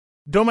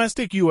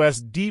Domestic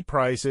USD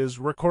prices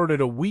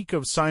recorded a week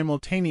of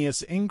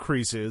simultaneous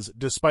increases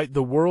despite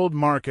the world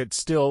market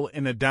still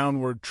in a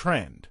downward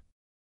trend.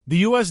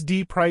 The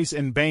USD price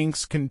in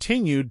banks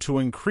continued to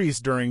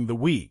increase during the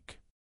week.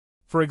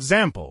 For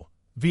example,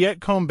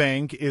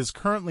 Vietcombank is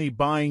currently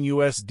buying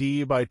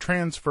USD by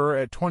transfer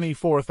at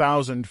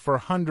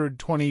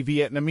 24,420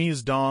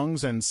 Vietnamese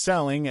dongs and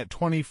selling at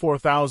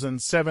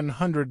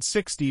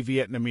 24,760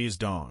 Vietnamese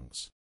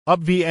dongs, up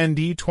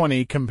VND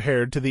 20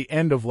 compared to the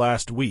end of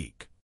last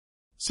week.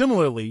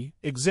 Similarly,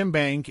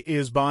 Eximbank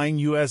is buying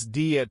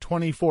USD at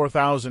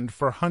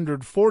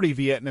 24,440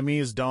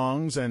 Vietnamese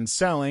dongs and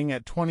selling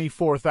at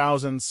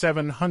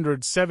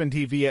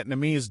 24,770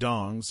 Vietnamese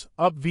dongs,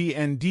 up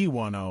VND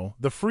 10.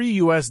 The free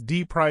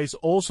USD price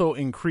also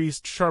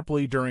increased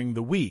sharply during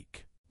the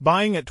week,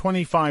 buying at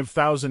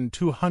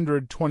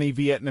 25,220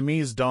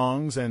 Vietnamese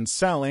dongs and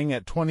selling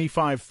at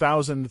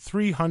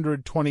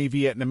 25,320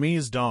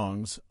 Vietnamese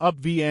dongs, up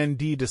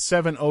VND to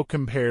 70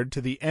 compared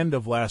to the end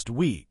of last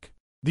week.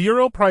 The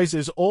euro price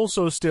is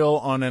also still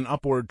on an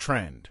upward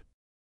trend.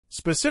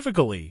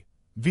 Specifically,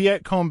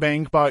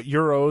 Vietcombank bought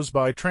euros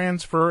by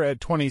transfer at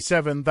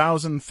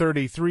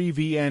 27,033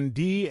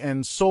 VND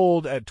and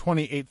sold at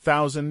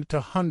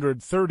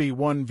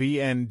 28,231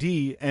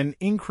 VND, an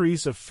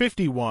increase of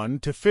 51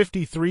 to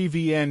 53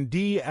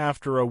 VND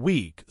after a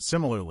week.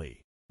 Similarly,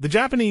 the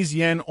Japanese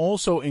yen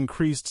also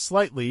increased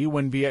slightly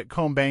when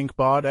Vietcombank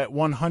bought at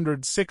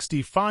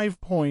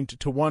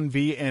 165.21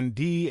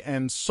 VND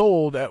and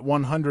sold at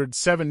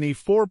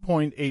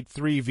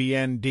 174.83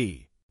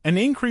 VND, an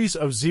increase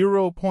of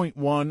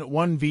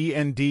 0.11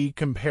 VND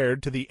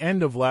compared to the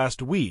end of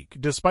last week.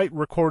 Despite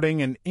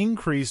recording an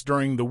increase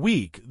during the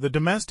week, the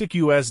domestic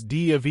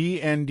USD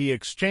VND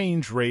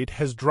exchange rate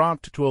has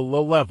dropped to a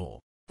low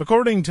level.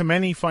 According to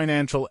many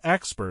financial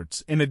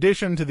experts, in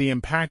addition to the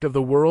impact of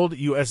the world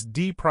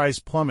USD price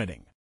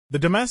plummeting, the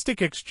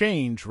domestic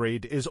exchange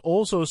rate is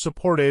also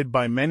supported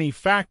by many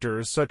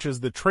factors such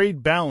as the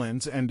trade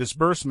balance and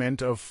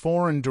disbursement of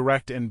foreign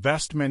direct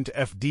investment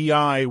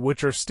 (FDI),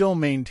 which are still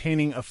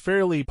maintaining a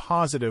fairly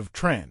positive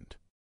trend.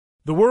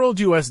 The world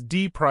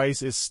USD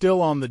price is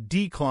still on the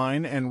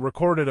decline and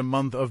recorded a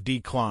month of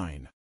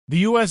decline.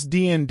 The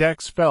USD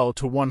index fell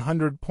to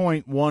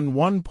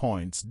 100.11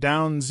 points,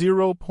 down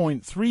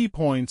 0.3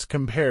 points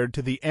compared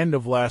to the end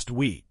of last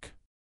week.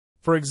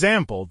 For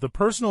example, the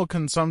Personal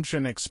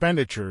Consumption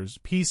Expenditures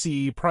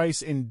 (PCE)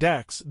 price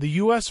index, the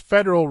U.S.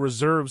 Federal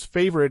Reserve's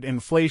favorite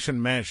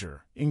inflation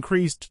measure,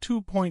 increased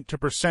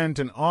 2.2%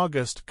 in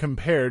August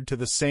compared to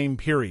the same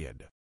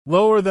period,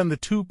 lower than the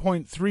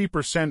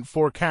 2.3%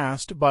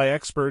 forecast by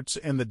experts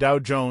in the Dow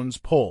Jones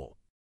poll.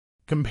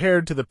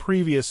 Compared to the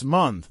previous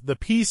month, the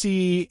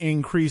PCE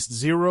increased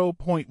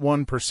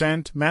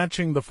 0.1%,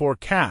 matching the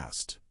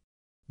forecast.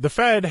 The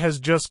Fed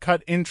has just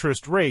cut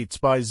interest rates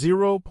by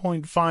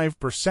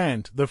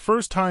 0.5%, the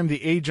first time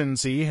the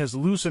agency has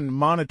loosened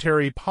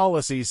monetary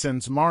policy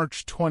since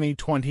March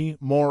 2020.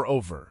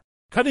 Moreover,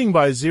 cutting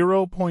by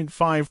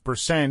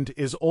 0.5%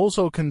 is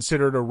also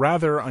considered a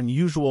rather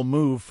unusual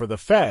move for the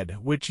Fed,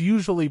 which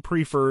usually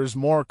prefers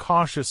more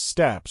cautious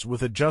steps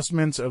with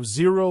adjustments of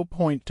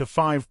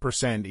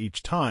 0.25%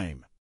 each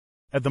time.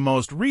 At the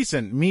most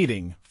recent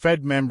meeting,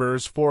 Fed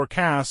members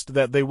forecast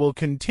that they will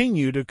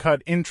continue to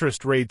cut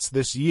interest rates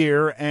this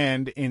year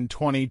and in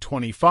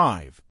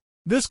 2025.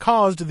 This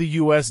caused the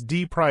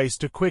USD price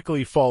to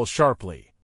quickly fall sharply.